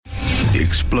The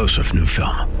explosive new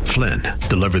film, Flynn,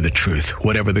 deliver the truth,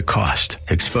 whatever the cost,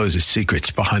 exposes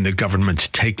secrets behind the government's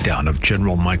takedown of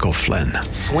General Michael Flynn.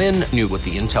 Flynn knew what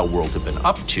the intel world had been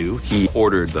up to. He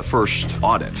ordered the first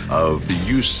audit of the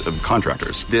use of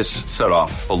contractors. This set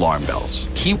off alarm bells.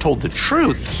 He told the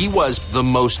truth. He was the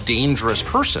most dangerous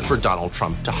person for Donald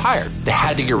Trump to hire. They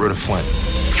had to get rid of Flynn.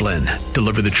 Flynn,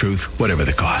 deliver the truth, whatever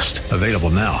the cost. Available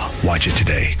now. Watch it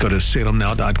today. Go to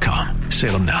salemnow.com.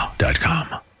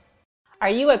 salemnow.com. Are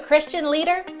you a Christian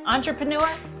leader, entrepreneur,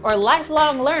 or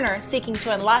lifelong learner seeking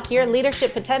to unlock your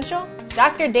leadership potential?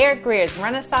 Dr. Derek Grier's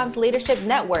Renaissance Leadership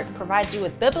Network provides you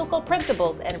with biblical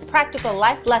principles and practical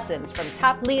life lessons from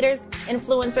top leaders,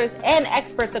 influencers, and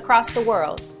experts across the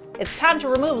world. It's time to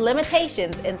remove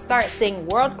limitations and start seeing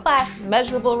world-class,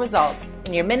 measurable results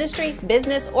in your ministry,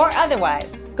 business, or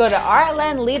otherwise. Go to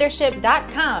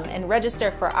rlnleadership.com and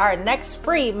register for our next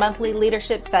free monthly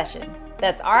leadership session.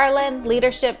 That's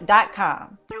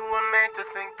rlnleadership.com. You were meant to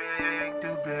think big,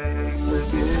 too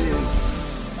big, big.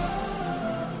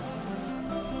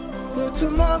 But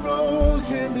tomorrow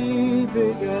can be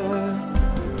bigger.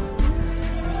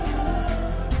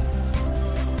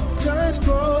 Just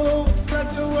grow,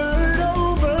 let the word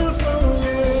overflow,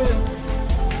 yeah.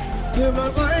 Live a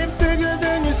life bigger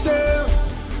than yourself.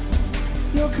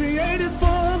 You're created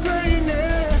for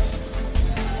greatness.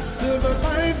 Live a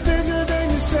life bigger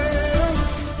than yourself.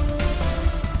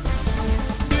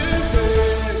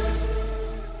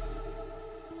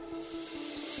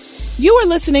 You are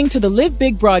listening to the Live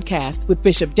Big broadcast with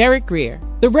Bishop Derek Grier,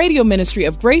 the radio ministry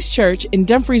of Grace Church in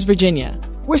Dumfries, Virginia.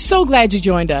 We're so glad you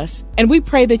joined us, and we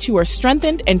pray that you are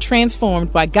strengthened and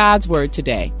transformed by God's word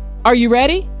today. Are you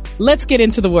ready? Let's get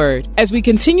into the word as we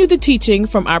continue the teaching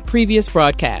from our previous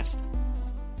broadcast.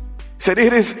 Said,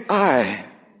 it is I.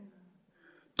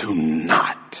 Do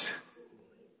not.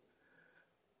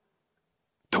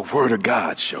 The word of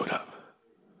God showed up.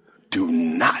 Do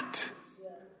not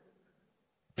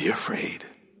be afraid.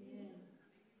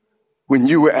 When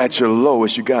you were at your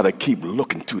lowest, you got to keep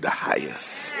looking to the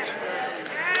highest.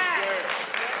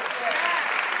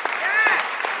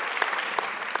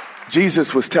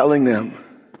 Jesus was telling them,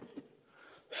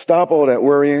 stop all that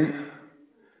worrying,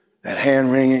 that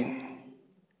hand wringing,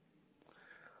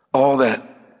 all that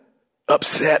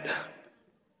upset.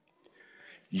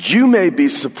 You may be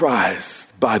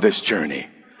surprised by this journey,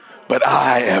 but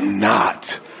I am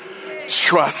not.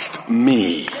 Trust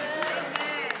me.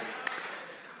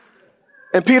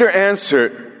 And Peter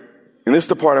answered, and this is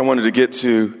the part I wanted to get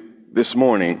to this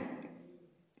morning.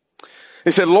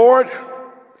 He said, Lord,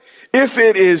 if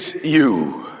it is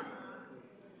you,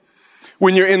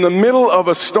 when you're in the middle of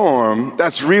a storm,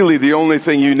 that's really the only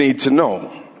thing you need to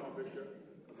know.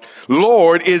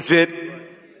 Lord, is it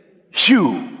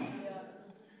you?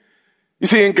 You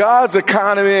see, in God's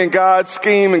economy and God's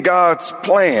scheme and God's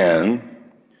plan,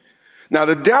 now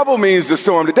the devil means the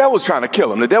storm. The devil's trying to kill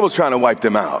them. The devil's trying to wipe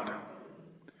them out.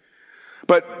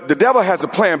 But the devil has a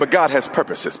plan, but God has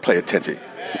purposes. Pay attention.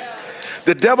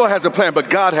 The devil has a plan, but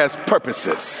God has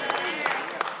purposes.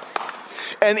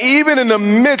 And even in the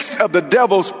midst of the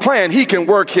devil's plan, he can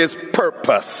work his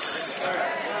purpose.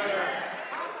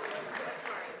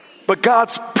 But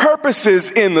God's purposes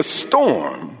in the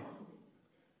storm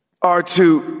are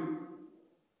to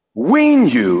wean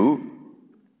you,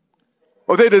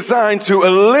 or they're designed to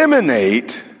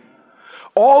eliminate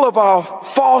all of our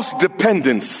false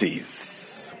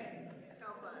dependencies.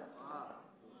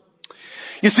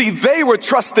 You see, they were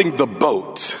trusting the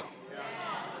boat.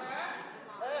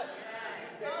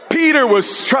 Peter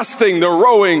was trusting the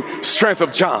rowing strength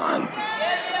of John.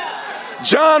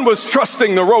 John was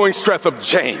trusting the rowing strength of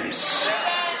James.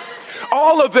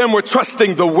 All of them were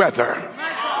trusting the weather.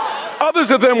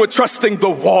 Others of them were trusting the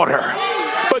water.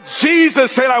 But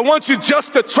Jesus said, I want you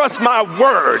just to trust my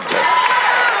word.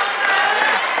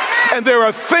 And there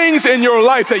are things in your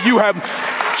life that you have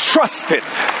trusted.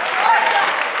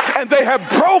 And they have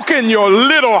broken your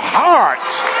little heart.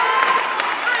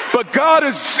 But God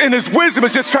is, in his wisdom,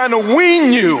 is just trying to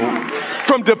wean you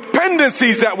from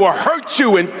dependencies that will hurt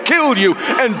you and kill you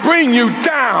and bring you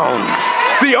down.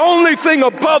 The only thing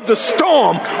above the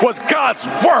storm was God's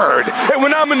word. And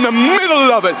when I'm in the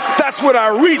middle of it, that's what I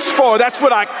reach for. That's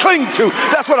what I cling to.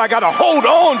 That's what I got to hold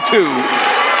on to.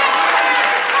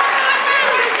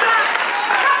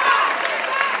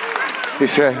 He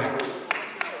said,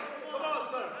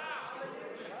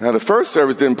 now the first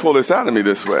service didn't pull this out of me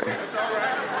this way.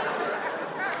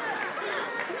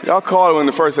 Y'all call it when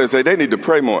the first service say they need to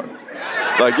pray more.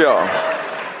 Like y'all.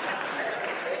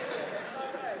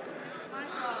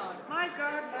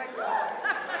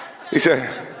 He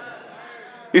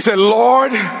said,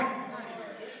 Lord,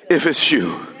 if it's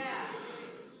you,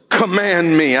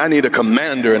 command me. I need a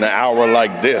commander in an hour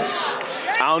like this.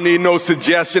 I don't need no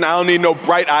suggestion. I don't need no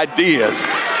bright ideas.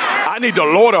 I need the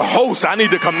Lord of hosts. I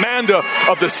need the commander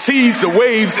of the seas, the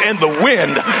waves, and the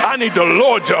wind. I need the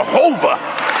Lord Jehovah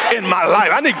in my life.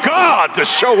 I need God to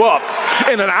show up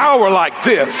in an hour like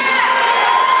this.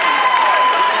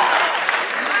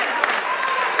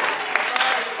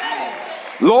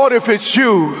 Lord, if it's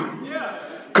you,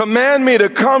 command me to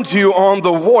come to you on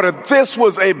the water. This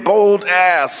was a bold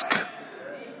ask.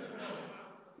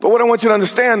 But what I want you to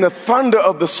understand, the thunder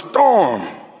of the storm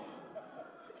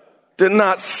did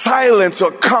not silence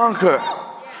or conquer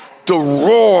the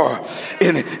roar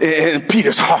in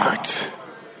Peter's heart.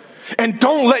 And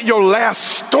don't let your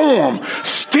last storm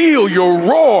steal your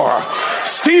roar,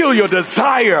 steal your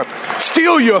desire,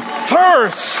 steal your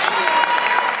thirst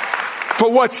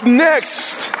for what's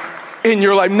next in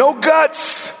your life. No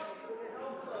guts,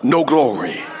 no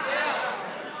glory.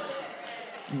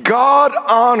 God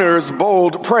honors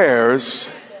bold prayers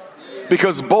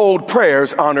because bold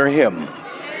prayers honor him.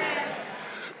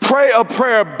 Pray a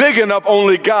prayer big enough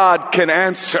only God can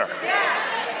answer.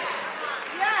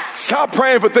 Stop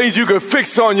praying for things you can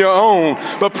fix on your own,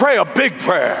 but pray a big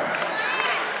prayer.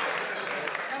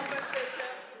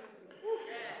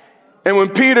 And when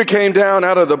Peter came down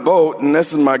out of the boat, and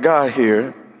this is my guy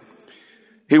here,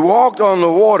 he walked on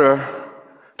the water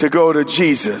to go to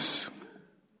Jesus.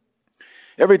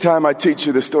 Every time I teach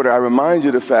you this story, I remind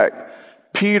you the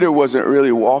fact Peter wasn't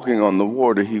really walking on the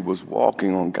water, he was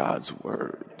walking on God's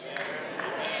word.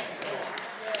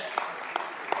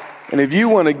 And if you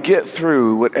want to get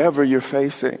through whatever you're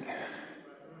facing,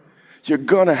 you're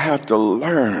going to have to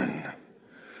learn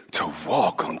to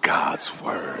walk on God's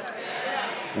word.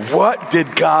 What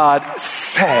did God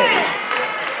say?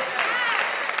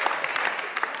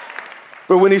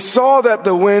 But when he saw that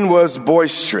the wind was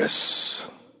boisterous,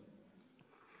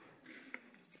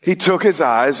 he took his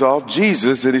eyes off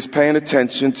Jesus and he's paying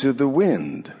attention to the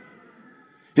wind,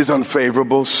 his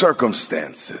unfavorable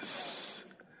circumstances.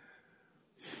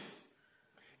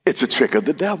 It's a trick of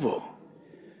the devil.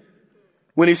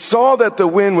 When he saw that the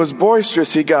wind was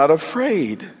boisterous, he got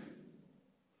afraid.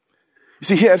 You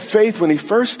see, he had faith when he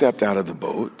first stepped out of the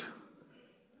boat.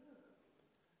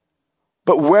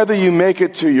 But whether you make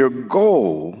it to your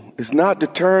goal is not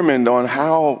determined on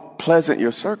how pleasant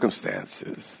your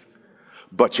circumstances,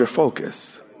 but your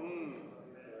focus.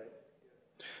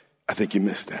 I think you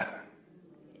missed that.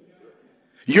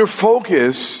 You're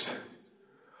focused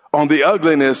on the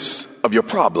ugliness of your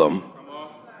problem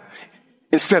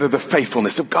instead of the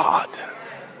faithfulness of God.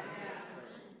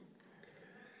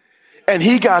 And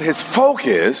he got his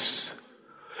focus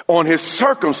on his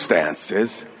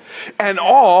circumstances and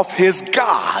off his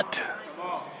God.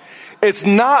 It's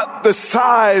not the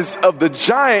size of the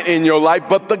giant in your life,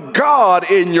 but the God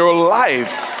in your life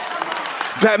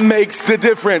that makes the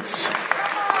difference.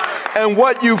 And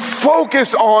what you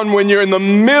focus on when you're in the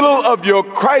middle of your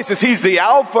crisis, he's the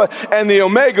Alpha and the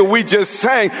Omega, we just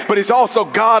sang, but he's also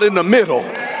God in the middle.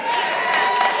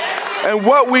 And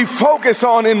what we focus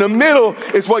on in the middle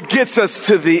is what gets us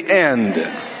to the end.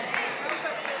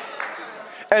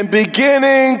 And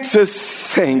beginning to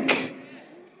sink,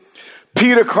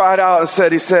 Peter cried out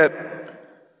and said,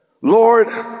 Lord,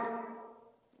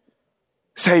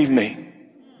 save me.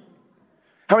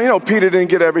 How many know Peter didn't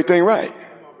get everything right?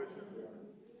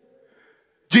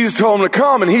 Jesus told him to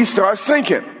come and he starts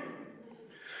sinking.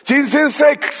 Jesus didn't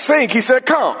say sink, he said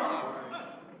come.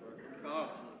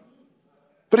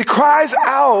 But he cries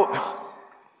out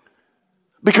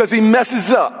because he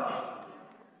messes up.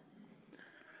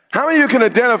 How many of you can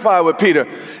identify with Peter?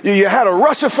 You had a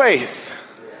rush of faith.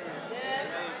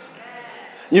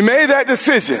 You made that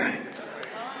decision.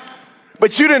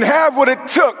 But you didn't have what it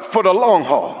took for the long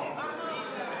haul.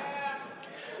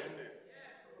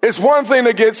 It's one thing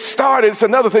to get started, it's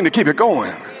another thing to keep it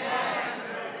going.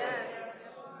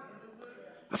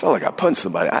 I felt like I punched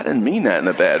somebody. I didn't mean that in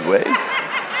a bad way.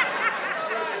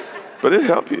 But it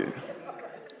helped you.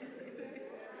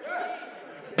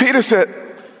 Peter said,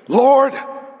 Lord,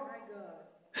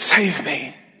 save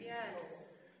me.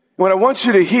 What I want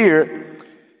you to hear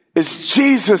is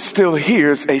Jesus still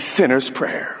hears a sinner's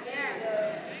prayer.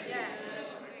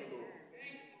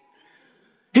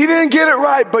 He didn't get it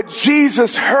right, but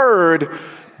Jesus heard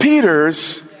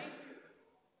Peter's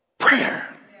prayer.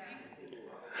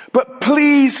 But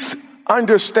please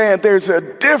understand there's a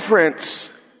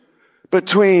difference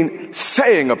between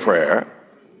saying a prayer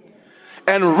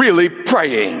and really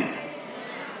praying.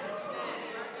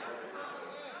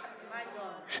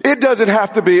 It doesn't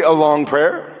have to be a long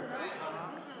prayer.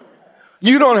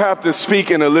 You don't have to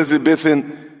speak in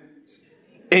Elizabethan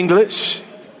English.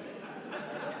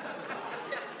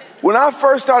 When I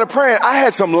first started praying, I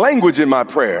had some language in my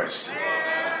prayers.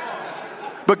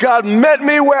 But God met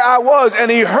me where I was, and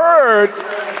he heard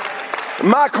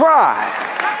my cry.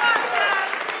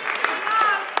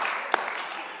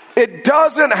 It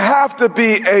doesn't have to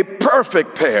be a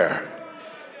perfect prayer.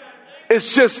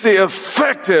 It's just the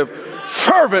effective,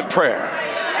 fervent prayer.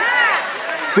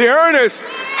 The earnest,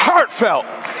 heartfelt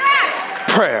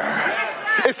prayer.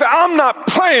 It's that I'm not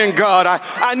playing, God.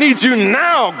 I need you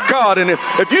now, God. And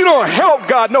if you don't help,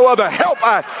 God, no other help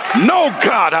I know,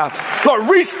 God. Lord,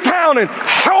 reach down and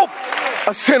help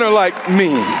a sinner like me.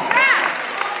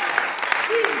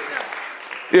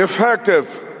 The effective,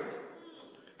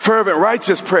 fervent,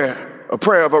 righteous prayer, a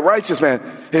prayer of a righteous man,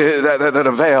 that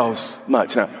avails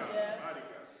much. Now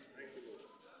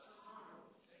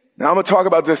I'm going to talk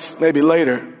about this maybe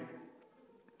later.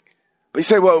 But you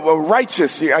say, well,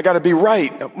 righteous, I got to be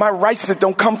right. My righteousness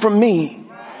don't come from me.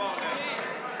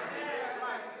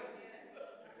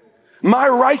 My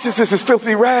righteousness is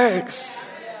filthy rags.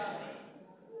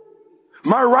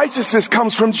 My righteousness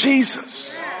comes from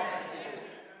Jesus.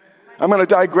 I'm going to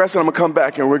digress and I'm going to come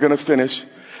back and we're going to finish.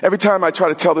 Every time I try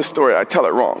to tell this story, I tell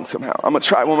it wrong somehow. I'm going to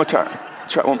try it one more time.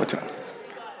 Try it one more time.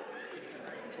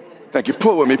 Thank you.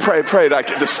 Pull with me. Pray that I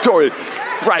get the story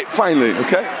right finally,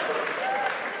 okay?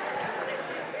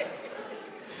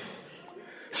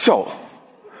 So,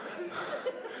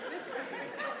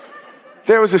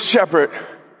 there was a shepherd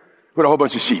with a whole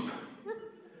bunch of sheep.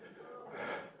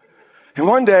 And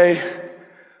one day,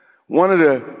 one of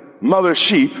the mother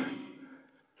sheep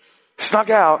snuck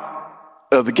out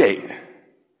of the gate.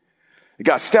 It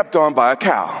got stepped on by a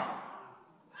cow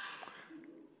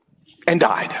and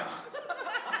died.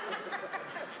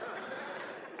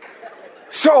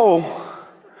 So,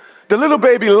 the little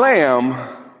baby lamb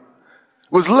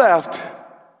was left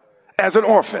as an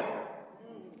orphan.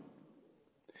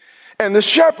 And the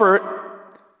shepherd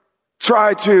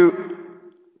tried to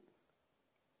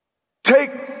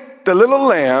take the little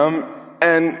lamb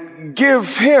and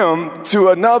give him to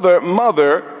another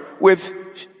mother with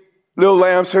little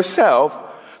lambs herself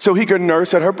so he could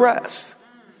nurse at her breast.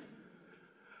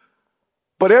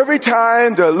 But every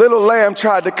time the little lamb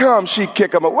tried to come, she'd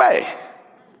kick him away.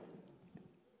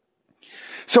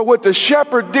 So what the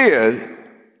shepherd did,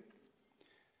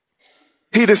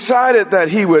 he decided that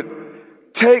he would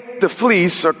take the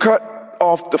fleece or cut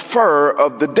off the fur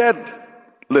of the dead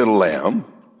little lamb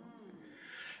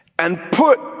and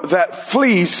put that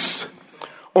fleece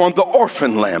on the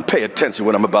orphan lamb. Pay attention to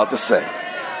what I'm about to say.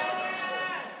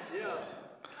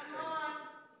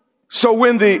 So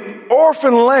when the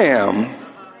orphan lamb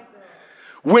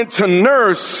went to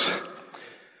nurse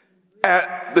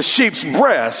at the sheep's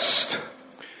breast,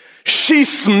 she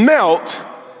smelt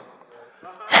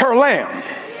her lamb.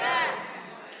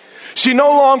 She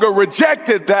no longer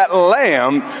rejected that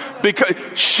lamb because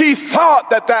she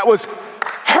thought that was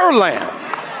her lamb.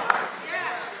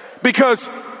 Because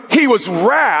he was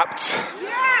wrapped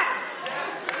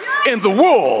in the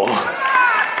wool.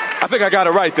 I think I got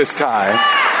it right this time.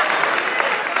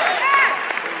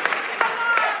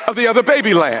 Of the other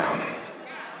baby lamb.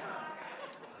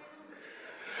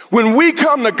 When we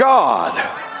come to God,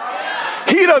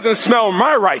 he doesn't smell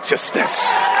my righteousness.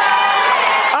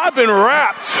 I've been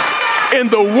wrapped in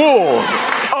the wool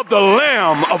of the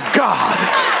Lamb of God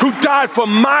who died for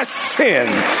my sin.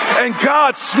 And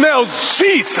God smells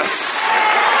Jesus.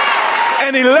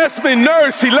 And he lets me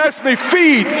nurse, he lets me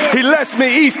feed, he lets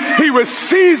me eat. He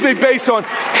receives me based on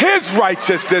his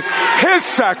righteousness, his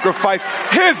sacrifice,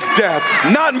 his death,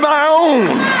 not my own.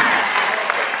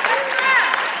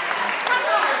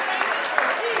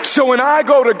 So when I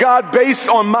go to God based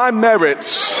on my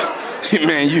merits,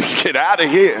 man, you get out of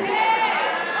here.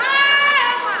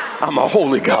 I'm a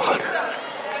holy God.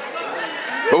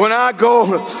 But when I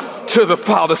go to the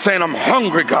Father saying, I'm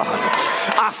hungry, God.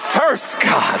 I thirst,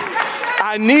 God.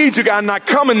 I need you, God. And I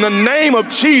come in the name of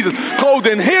Jesus, clothed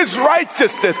in his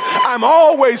righteousness. I'm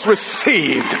always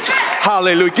received.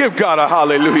 Hallelujah. Give God a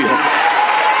hallelujah.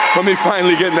 For me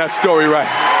finally getting that story right.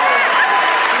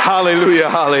 Hallelujah,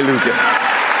 hallelujah.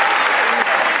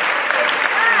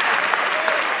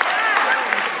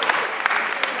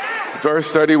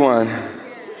 Verse 31.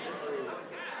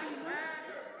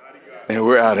 And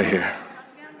we're out of here.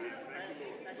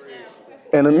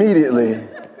 And immediately,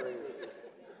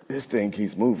 this thing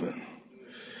keeps moving.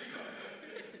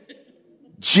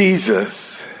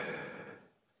 Jesus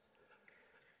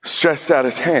stretched out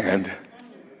his hand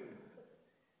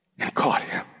and caught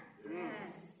him.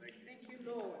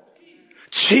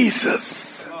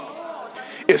 Jesus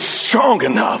is strong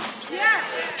enough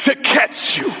to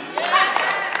catch you.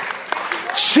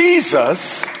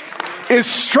 Jesus is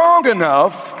strong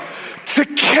enough to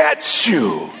catch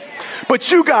you.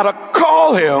 But you gotta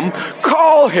call him,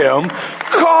 call him,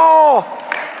 call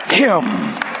him.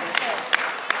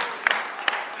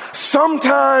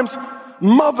 Sometimes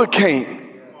mother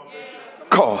can't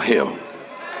call him.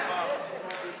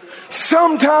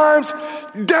 Sometimes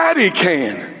daddy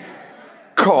can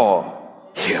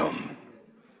call him.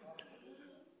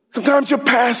 Sometimes your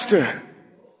pastor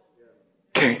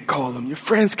can't call him. Your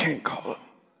friends can't call him.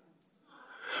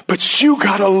 But you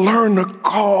got to learn to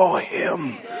call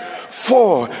him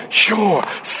for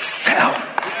yourself.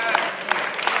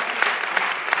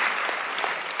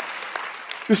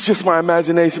 It's just my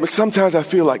imagination, but sometimes I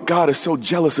feel like God is so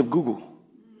jealous of Google.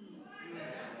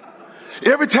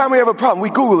 Every time we have a problem, we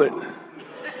Google it.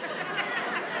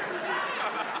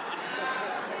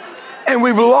 And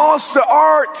we've lost the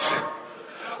art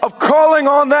of calling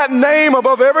on that name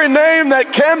above every name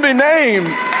that can be named.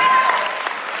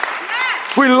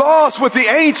 We lost what the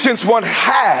ancients once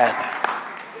had.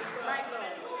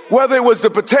 Whether it was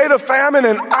the potato famine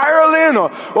in Ireland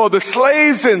or the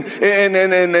slaves in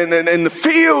the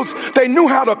fields, they knew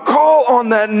how to call on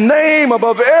that name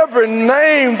above every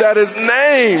name that is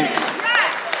named.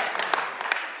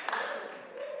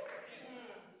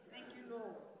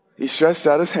 He stretched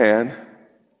out his hand.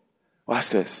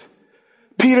 Watch this.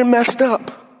 Peter messed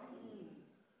up.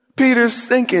 Peter's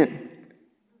thinking,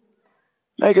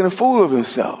 making a fool of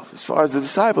himself as far as the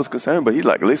disciples are concerned, but he's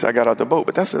like, at least I got out the boat.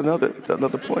 But that's another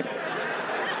point.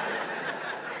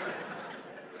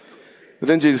 But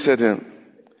then Jesus said to him,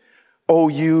 "O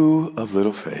you of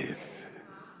little faith,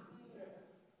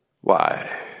 why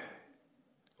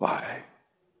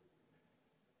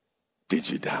did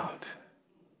you doubt?"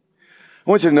 I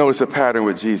want you to notice a pattern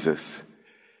with Jesus.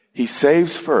 He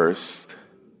saves first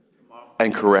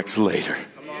and corrects later.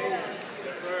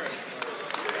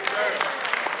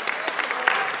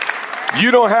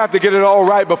 You don't have to get it all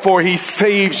right before he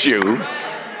saves you.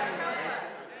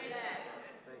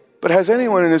 But has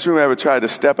anyone in this room ever tried to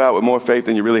step out with more faith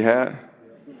than you really had?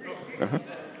 Uh-huh.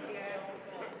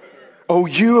 Oh,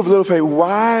 you of little faith,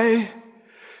 why?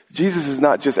 Jesus is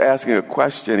not just asking a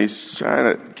question. He's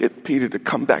trying to get Peter to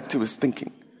come back to his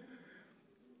thinking.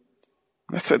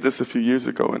 I said this a few years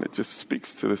ago, and it just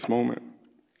speaks to this moment.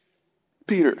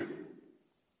 Peter,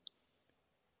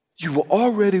 you were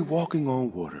already walking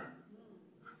on water,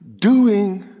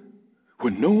 doing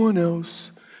what no one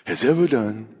else has ever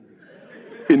done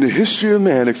in the history of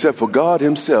man except for God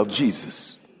himself,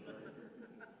 Jesus.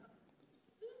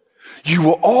 You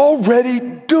were already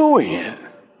doing it.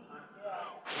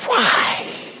 Why?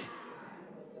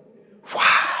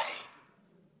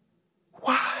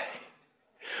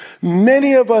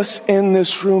 Many of us in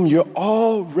this room, you're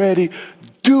already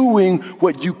doing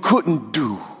what you couldn't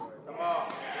do.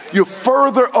 You're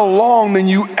further along than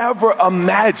you ever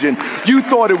imagined. You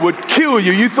thought it would kill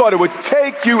you. You thought it would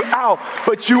take you out.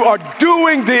 But you are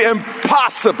doing the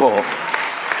impossible.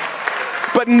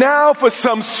 But now, for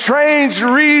some strange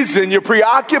reason, you're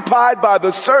preoccupied by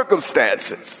the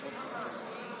circumstances.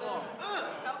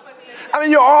 I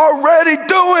mean, you're already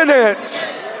doing it.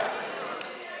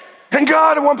 And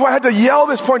God at one point had to yell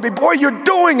this point, boy, you're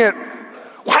doing it.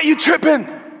 Why are you tripping?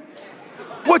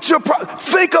 What's your problem?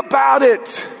 Think about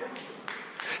it.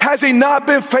 Has he not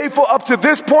been faithful up to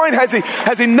this point? Has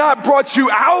he not brought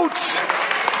you out?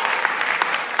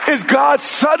 Is God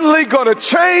suddenly going to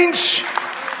change?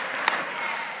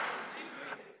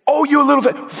 Oh, you little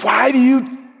bit. Why do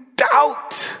you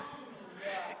doubt?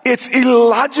 It's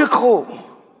illogical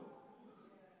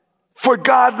for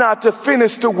God not to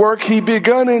finish the work he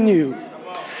begun in you.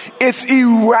 It's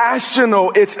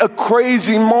irrational. It's a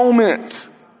crazy moment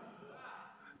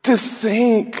to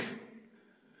think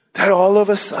that all of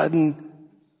a sudden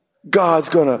God's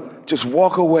going to just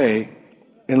walk away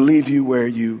and leave you where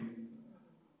you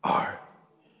are.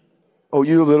 Oh,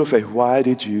 you little faith, why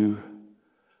did you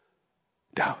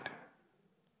doubt?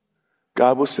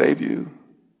 God will save you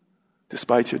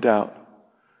despite your doubt,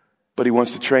 but he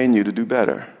wants to train you to do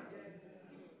better.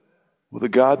 Will the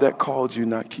God that called you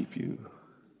not keep you?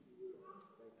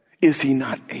 Is he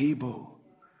not able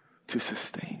to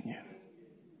sustain you?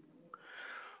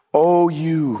 Oh,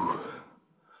 you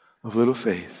of little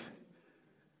faith,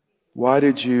 why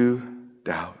did you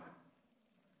doubt?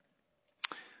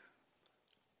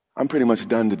 I'm pretty much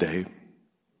done today.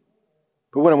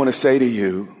 But what I want to say to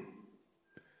you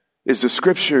is the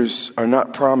scriptures are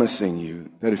not promising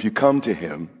you that if you come to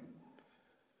him,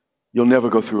 you'll never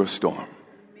go through a storm.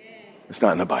 It's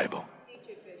not in the Bible.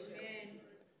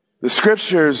 The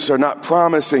scriptures are not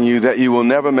promising you that you will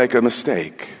never make a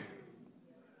mistake.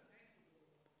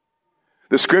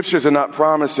 The scriptures are not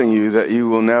promising you that you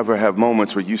will never have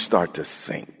moments where you start to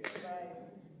sink.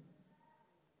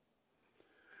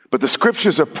 But the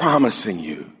scriptures are promising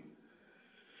you,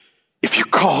 if you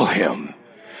call him,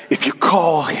 he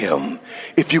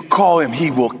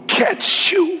will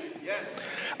catch you.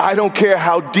 I don't care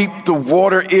how deep the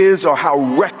water is or how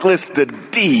reckless the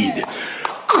deed.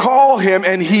 Call him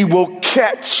and he will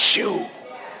catch you.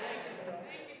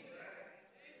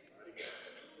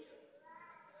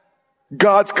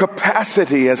 God's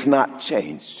capacity has not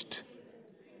changed,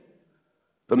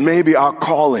 but maybe our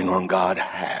calling on God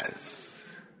has.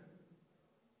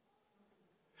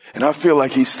 And I feel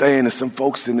like he's saying to some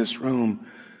folks in this room,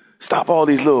 stop all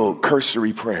these little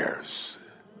cursory prayers,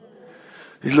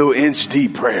 these little inch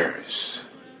deep prayers.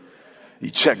 You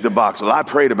check the box. Well, I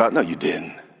prayed about, no, you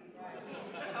didn't.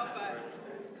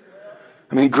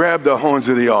 Grab the horns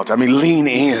of the altar. Lean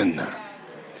in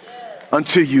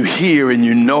until you hear and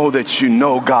you know that you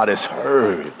know God has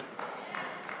heard.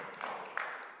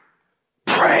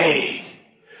 Pray.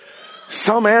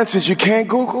 Some answers you can't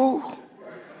Google.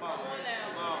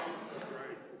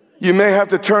 You may have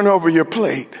to turn over your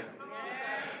plate.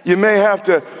 You may have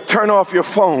to turn off your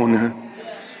phone.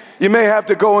 You may have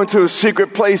to go into a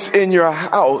secret place in your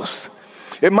house.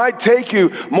 It might take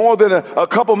you more than a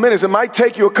couple minutes. It might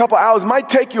take you a couple hours. It might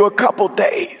take you a couple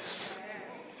days.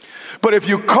 But if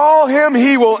you call him,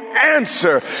 he will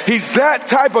answer. He's that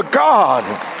type of God.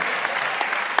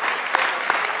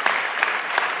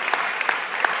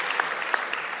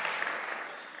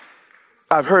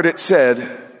 I've heard it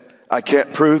said, I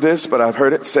can't prove this, but I've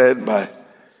heard it said by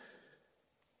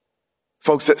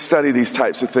folks that study these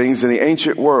types of things. In the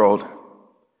ancient world,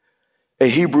 a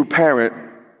Hebrew parent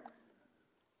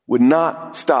would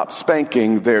not stop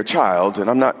spanking their child. And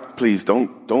I'm not, please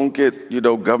don't get,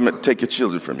 government take your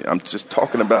children from you. I'm just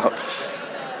talking about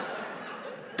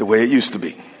the way it used to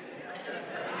be.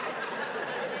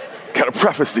 Got to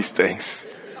preface these things.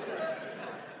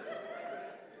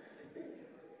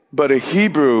 But a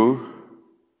Hebrew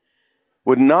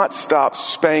would not stop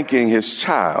spanking his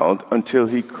child until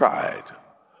he cried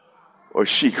or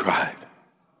she cried.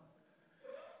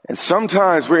 And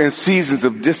sometimes we're in seasons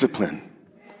of discipline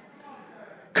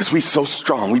because we so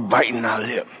strong, we biting our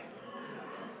lip.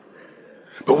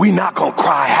 But we not going to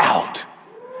cry out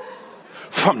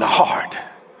from the heart.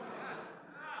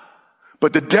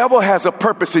 But the devil has a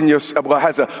purpose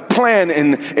has a plan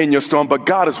in your storm, but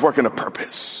God is working a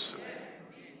purpose.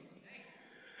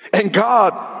 And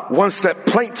God wants that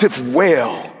plaintive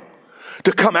wail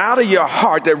to come out of your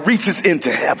heart that reaches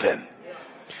into heaven.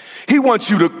 He wants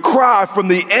you to cry from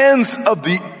the ends of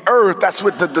the earth. That's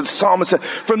what the psalmist said.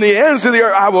 From the ends of the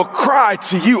earth, I will cry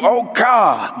to you, oh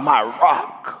God, my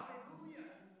rock.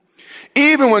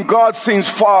 Even when God seems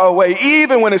far away,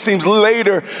 even when it seems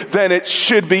later than it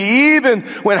should be, even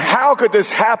when how could this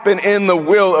happen in the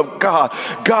will of God?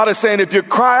 God is saying, if you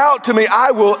cry out to me,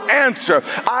 I will answer.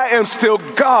 I am still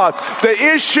God. The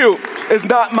issue is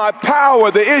not my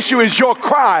power. The issue is your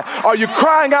cry. Are you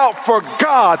crying out for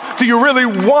God? Do you really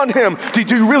want him? Do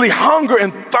you really hunger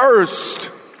and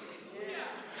thirst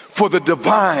for the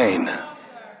divine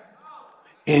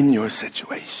in your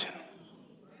situation?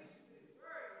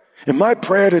 And my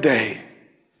prayer today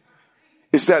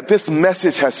is that this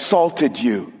message has salted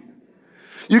you.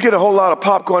 You get a whole lot of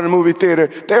popcorn in the movie theater.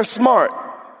 They're smart.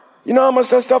 You know how much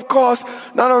that stuff costs?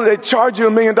 Not only they charge you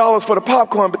 $1 million for the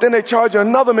popcorn, but then they charge you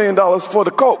another $1 million for the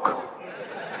Coke.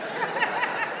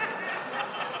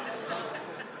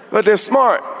 But they're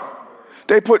smart.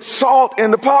 They put salt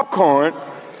in the popcorn,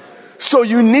 so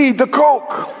you need the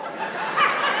Coke.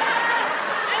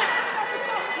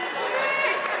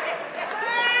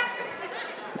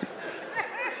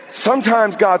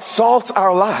 Sometimes God salts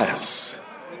our lives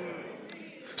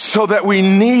so that we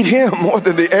need him more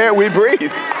than the air we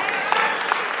breathe.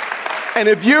 And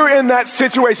if you're in that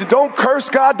situation, don't curse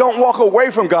God, don't walk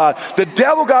away from God. The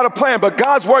devil got a plan, but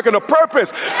God's working a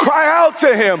purpose. Cry out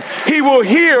to him. He will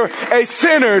hear a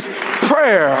sinner's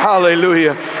prayer.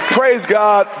 Hallelujah. Praise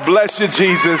God. Bless you,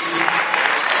 Jesus.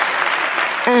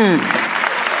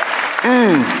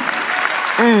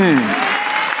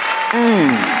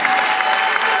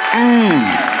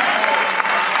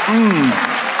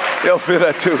 You'll feel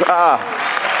that too.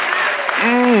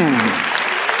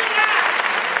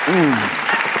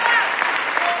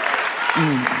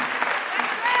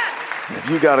 If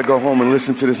you got to go home and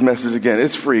listen to this message again,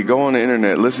 it's free. Go on the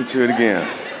internet, listen to it again.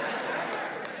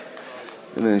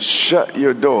 And then shut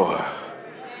your door.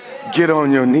 Get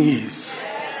on your knees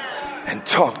and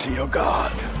talk to your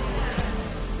God.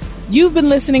 You've been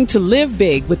listening to Live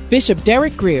Big with Bishop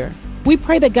Derek Grier. We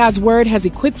pray that God's word has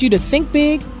equipped you to think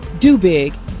big, do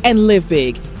big, and live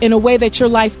big in a way that your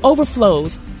life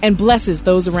overflows and blesses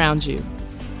those around you.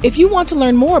 If you want to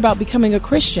learn more about becoming a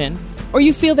Christian, or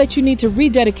you feel that you need to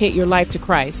rededicate your life to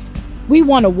Christ, we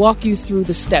want to walk you through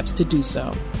the steps to do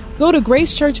so. Go to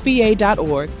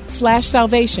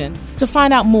gracechurchva.org/salvation to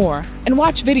find out more and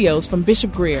watch videos from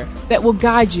Bishop Greer that will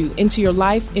guide you into your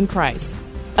life in Christ.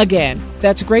 Again,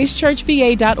 that's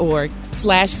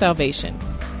gracechurchva.org/salvation.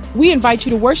 We invite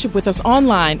you to worship with us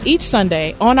online each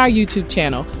Sunday on our YouTube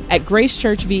channel at Grace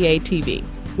Church VA TV.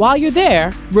 While you're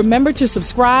there, remember to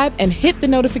subscribe and hit the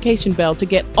notification bell to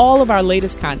get all of our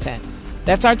latest content.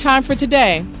 That's our time for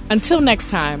today. Until next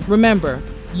time, remember,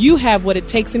 you have what it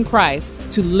takes in Christ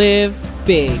to live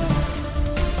big.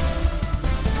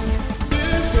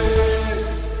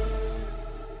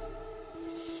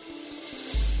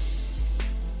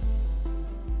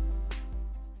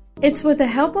 It's with the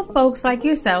help of folks like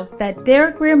yourself that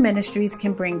Derek Greer Ministries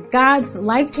can bring God's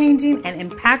life-changing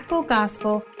and impactful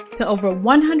gospel to over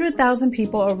 100,000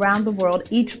 people around the world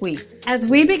each week. As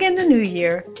we begin the new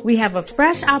year, we have a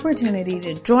fresh opportunity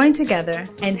to join together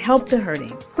and help the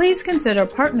hurting. Please consider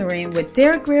partnering with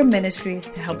Derek Greer Ministries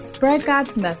to help spread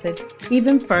God's message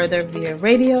even further via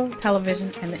radio,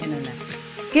 television, and the internet.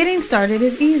 Getting started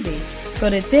is easy.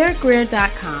 Go to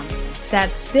DerekGreer.com.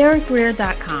 That's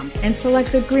DerekGreer.com and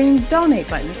select the green Donate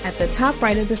button at the top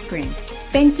right of the screen.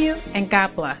 Thank you and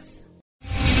God bless.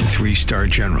 3-star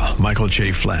General Michael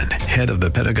J. Flynn, head of the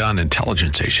Pentagon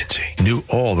Intelligence Agency, knew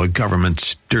all the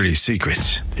government's dirty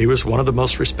secrets. He was one of the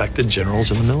most respected generals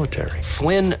in the military.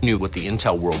 Flynn knew what the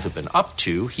intel world had been up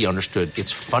to. He understood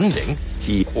its funding.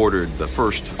 He ordered the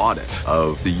first audit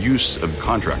of the use of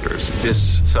contractors.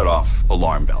 This set off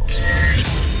alarm bells.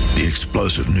 The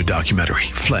explosive new documentary,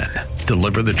 Flynn,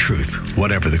 Deliver the Truth,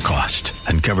 Whatever the Cost,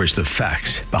 uncovers the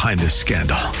facts behind this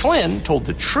scandal. Flynn told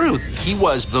the truth. He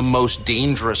was the most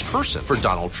dangerous person for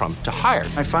Donald Trump to hire.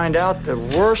 I find out the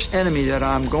worst enemy that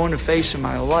I'm going to face in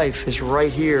my life is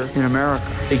right here in America.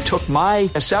 They took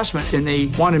my assessment and they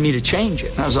wanted me to change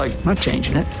it. And I was like, I'm not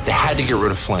changing it. They had to get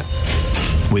rid of Flynn.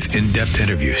 With in-depth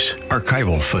interviews,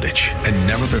 archival footage, and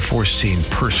never-before-seen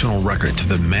personal records of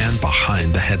the man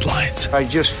behind the headlines. I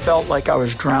just felt like I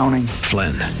was drowning.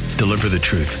 Flynn, Deliver the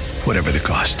Truth, Whatever the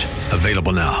Cost.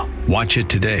 Available now. Watch it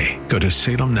today. Go to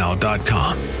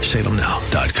salemnow.com.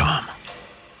 salemnow.com.